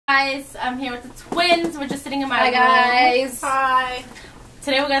Guys, I'm here with the twins. We're just sitting in my room. Hi guys. Hi.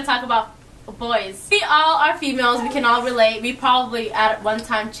 Today we're going to talk about boys. We all are females. We can all relate. We probably at one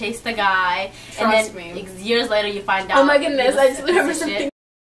time chased a guy. Trust and then me. Years later you find out. Oh my goodness, I just he was remember a piece of shit. something.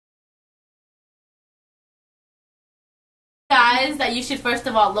 Guys that you should first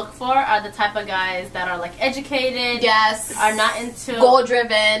of all look for are the type of guys that are like educated. Yes. Are not into Goal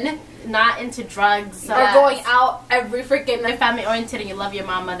driven. not into drugs. Or going out every freaking They're family oriented and you love your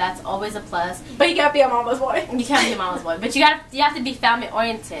mama. That's always a plus. But you can't be a mama's boy. You can't be a mama's boy, but you have to be family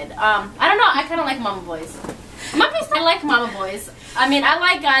oriented. I don't know. I kind of like mama boys. I like mama boys. I mean, I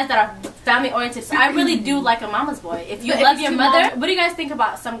like guys that are family oriented. So I really do like a mama's boy. If you love your mother, what do you guys think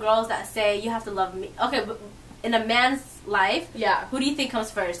about some girls that say you have to love me? Okay, but in a man's life, Yeah. who do you think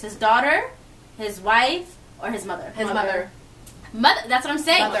comes first? His daughter, his wife, or his mother? His mother. Mother, that's what I'm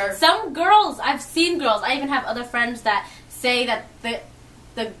saying. Mother. Some girls, I've seen girls, I even have other friends that say that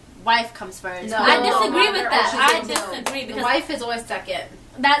the wife comes first. No, I no, disagree mother, with or that. she's I a disagree The because wife is always second.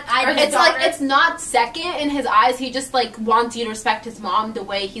 that I It's like it's not second in his eyes. He just like wants you to respect his mom the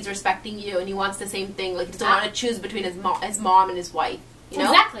way he's respecting you, and he wants the same thing. Like he doesn't want to choose between his mom and his wife. You know?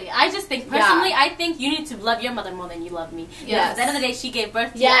 Exactly. I just think personally, I think you need to love your mother more than you love me. Because Yes. at the end of the day, she gave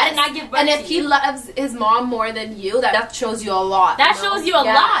birth to you. Yes. I did not give birth And to if he you. loves his mom more than you, that shows you a lot. That you know? shows you a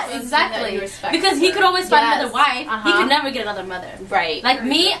Yes. lot. That Exactly. you respect Because he her. could always find Yes. another wife. He Uh-huh. could never get another mother. Right. Like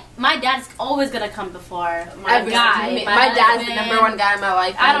me, my dad's always going to come before my Every- guy. My dad's the husband. number one guy in my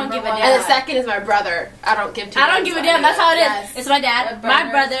life. I don't give a damn. And the second is my brother. I don't give two. I don't give a damn. That's how it is. Yes. It's my dad, my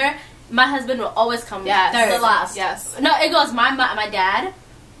brother, my husband will always come Yes. third. The last. Yes. No, it goes my dad,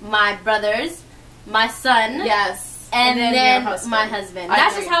 my brothers, my son, Yes. and And then then your husband. my husband. I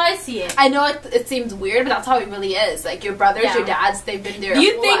That's agree. just how I see it. I know it seems weird, but that's how it really is. Like your brothers, Yeah. your dads, they've been there. Do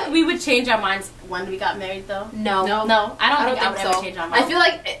you a think lot. we would change our minds when we got married, though? No. No. No, I don't I think don't I would think ever so. change our minds. I feel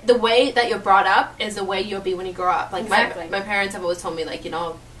like the way that you're brought up is the way you'll be when you grow up. Like Exactly. my parents have always told me, like, you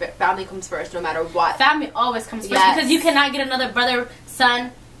know, family comes first no matter what. family always comes first Yes. because you cannot get another brother,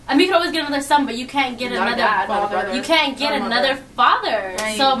 son. I mean, you can always get another son, but you can't get Not a another dad, not a father. brother. You can't get Not a another mother. father.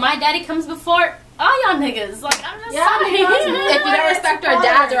 Right. So my daddy comes before all y'all niggas. Like, I'm just Yeah, sorry. he does. If we don't respect our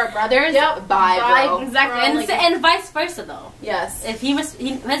dads or our brothers, Yep. bye, bro. Bye. Exactly, and vice versa though. Yes. If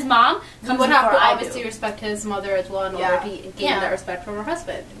his mom You comes would have before to I obviously do. respect his mother as well in order to gain Yeah. that respect from her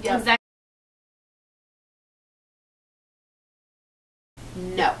husband. Yep. Exactly.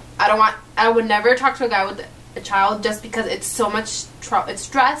 No, I would never talk to a guy with a child just because it's so much it's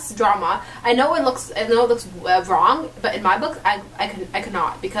stress, drama. I know it looks wrong, but in my book, I could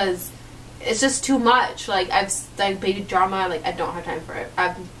not because it's just too much. Like like baby drama. Like I don't have time for it. I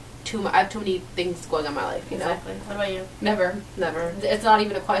have too many things going on in my life. You know. Exactly. What about you? Never. Never. It's not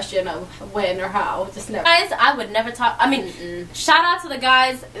even a question of when or how. Just never. Guys, I would never talk. I mean, shout out to the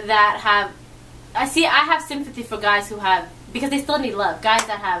guys that have. I have sympathy for guys who have, because they still need love. Guys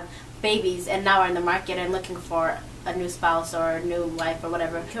that have babies and now are in the market and looking for a new spouse or a new wife or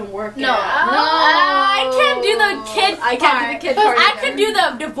whatever. Can work. No, it out. I can't do the kid. I can't do the kid part I either. could do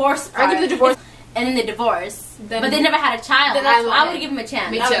the divorce part. I could do the divorce. And then they divorce, Then- but they never had a child. Then that's I fine. would give him a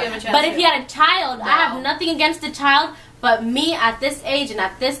chance. Me I would too. give him a chance But if too. he had a child, I have No. nothing against the child. But me, at this age and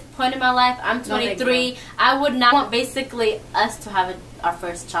at this point in my life, I'm No, thank 23. you. I would not want basically us to have our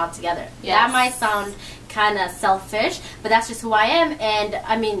first child together. Yes. That might sound kind of selfish, but that's just who I am. And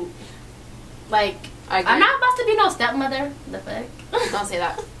I mean, like, I agree. I'm not about to be no stepmother. The fuck? Don't say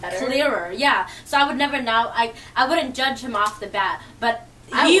that. Clearer, yeah. So I would never now. I wouldn't judge him off the bat, but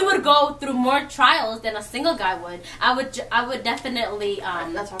I he would. would go through more trials than a single guy would. I would definitely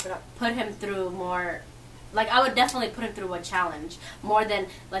Let's talk it up. put him through more. Like, I would definitely put him through a challenge more than,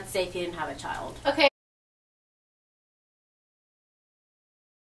 let's say, if he didn't have a child. Okay.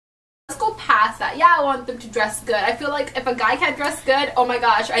 Let's go past that. Yeah, I want them to dress good. I feel like if a guy can't dress good, oh my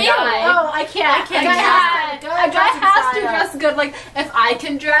gosh, I Ew. die. Oh, I can't. I can't A guy dress has, a guy has to dress good. Like, if I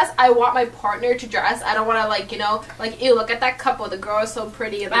can dress, I want my partner to dress. I don't want to, like, you know, like, ew, look at that couple. The girl is so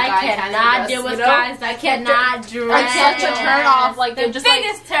pretty and the I guy can't cannot dress, deal with you know? guys that cannot dress. It's such a turn off. Like, The they're just like,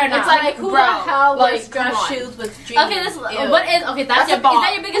 biggest turn off. it's like, Like, who bro, the hell like, wears come dress on. shoes with jeans? Okay, this Ew. what is okay? That's Is a bomb.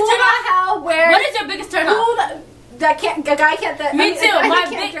 that your biggest Who turn the off? hell wears? What is your biggest turn off? That can't? A guy can't. That Me a too. guy My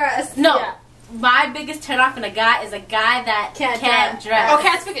can't big- dress. No. Yeah. My biggest turn off in a guy is a guy that Can't can't dress. dress. Oh,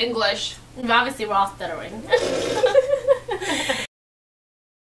 can't speak English. Obviously, we're all stuttering.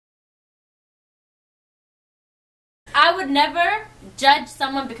 I would never judge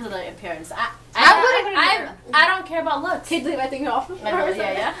someone because of their appearance. I I don't care about looks. Kids leave everything off.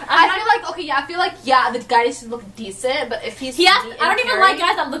 Yeah. I feel like the guy needs to look decent, but if he's I don't even like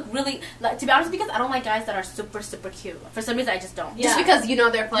guys that look really, like, to be honest, because I don't like guys that are super, super cute. For some reason, I just don't. Just because you know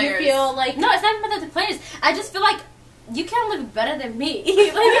they're players. You feel like No, it's not even about the players. I just feel like you can't look better than me.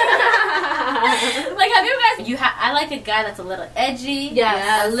 Like, have you guys? I like a guy that's a little edgy.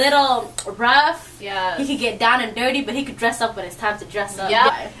 Yes. A little rough. Yes. He could get down and dirty, but he could dress up when it's time to dress up.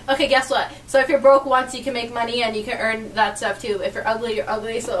 Yeah. Okay, guess what? So if you're broke once, you can make money and you can earn that stuff too. If you're ugly, you're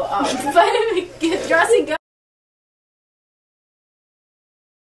ugly. So, but dressing good.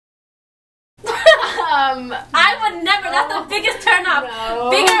 I would never. That's the biggest turn off. No.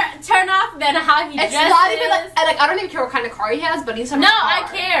 Bigger turn off than how he It's dresses. not even like I don't even care what kind of car he has, but he's No, I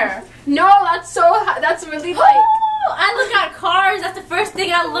care. No, that's really like. I look at cars. That's the first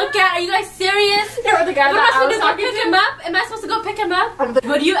thing I look at. Are you guys serious? You're the guy What am I that I supposed was to go talking pick to. him up? Am I supposed to go pick him up?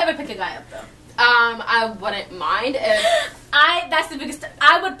 Would you ever pick a guy up though? I wouldn't mind if That's the biggest.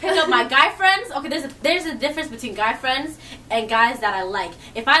 I would pick up my guy friends. Okay, there's a difference between guy friends and guys that I like.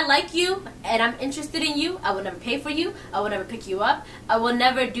 If I like you and I'm interested in you, I would never pay for you. I would never pick you up. I will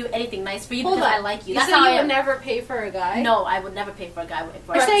never do anything nice for you because I like you. You That's said how you I would am. never pay for a guy. No, I would never pay for a guy.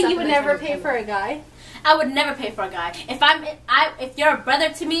 You're saying you would never pay for a guy. I would never pay for a guy. If you're a brother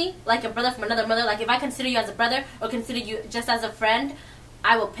to me, like a brother from another mother, like if I consider you as a brother or consider you just as a friend,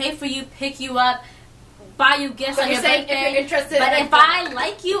 I will pay for you, pick you up, buy you gifts So on you're your saying birthday. if you're interested But in if I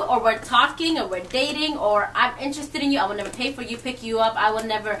like you or we're talking or we're dating or I'm interested in you, I will never pay for you, pick you up. I will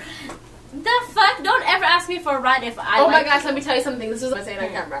never. The fuck! Don't ever ask me for a ride if I. Oh like my gosh, you. let me tell you something. This is what I'm saying on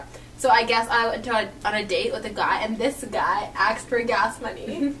camera. So I guess I went on a date with a guy, and this guy asked for gas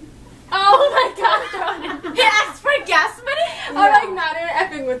money. Oh my god! He asked for gas money. I'm like not even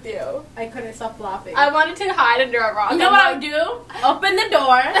effing with you. I couldn't stop laughing. I wanted to hide under a rock. You know what I would do? Open the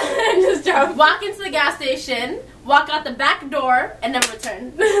door, just joking. walk into the gas station, walk out the back door, and never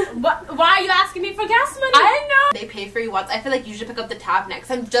return. Why are you asking me for gas money? I know. They pay for you once. I feel like you should pick up the tab next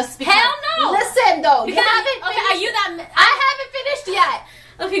time just because. Hell no! Listen though, you Because haven't okay, finished. are you that? I haven't finished yet.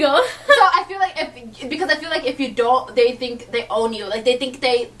 Okay, go. So I feel like if you don't, they think they own you. Like they think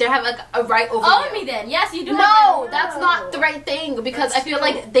they have like a right over you. Own me then. Yes, you do. No, have that's not the right thing because That's I feel true.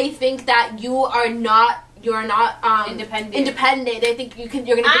 like they think that you're not independent. They think you're gonna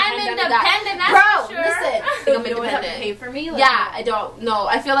depend I'm on independent. that. That's Bro, for sure. listen. I'm You always have to independent. pay for me. Like, Yeah, I don't know.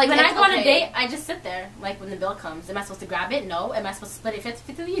 I feel like When it's I go on a okay. date, I just sit there. Like when the bill comes, am I supposed to grab it? No. Am I supposed to split it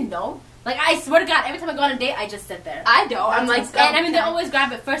 50-50 with you? No. Like I swear to God, every time I go on a date, I just sit there. I don't. I'm like, And I mean, they always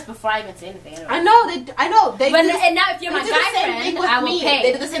grab it first before I even say anything. Anyway. I know. They But do and now, if you're they my do the guy same friend, thing with I will me. pay.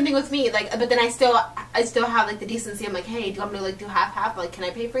 They do the same thing with me. Like, but then I still have like the decency. I'm like, hey, do you want me to like do half? Like, can I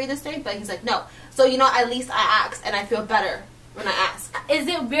pay for you this day? But he's like, no. So you know, at least I asked, and I feel better when I ask. Is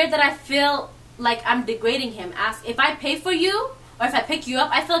it weird that I feel like I'm degrading him? Ask if I pay for you or if I pick you up.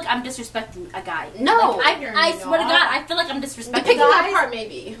 I feel like I'm disrespecting a guy. No, like, you're I swear to not. God, I feel like I'm The disrespecting. picking guys. up part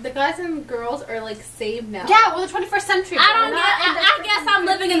maybe. The guys and girls are like saved now. Yeah, well, the 21st century. I don't bro. get. I guess I'm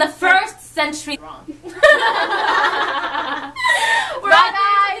living in the first century. Wrong.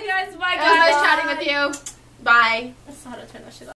 Bye, Guys, bye It was nice guys. chatting with you. Bye. I saw how to turn that shit off.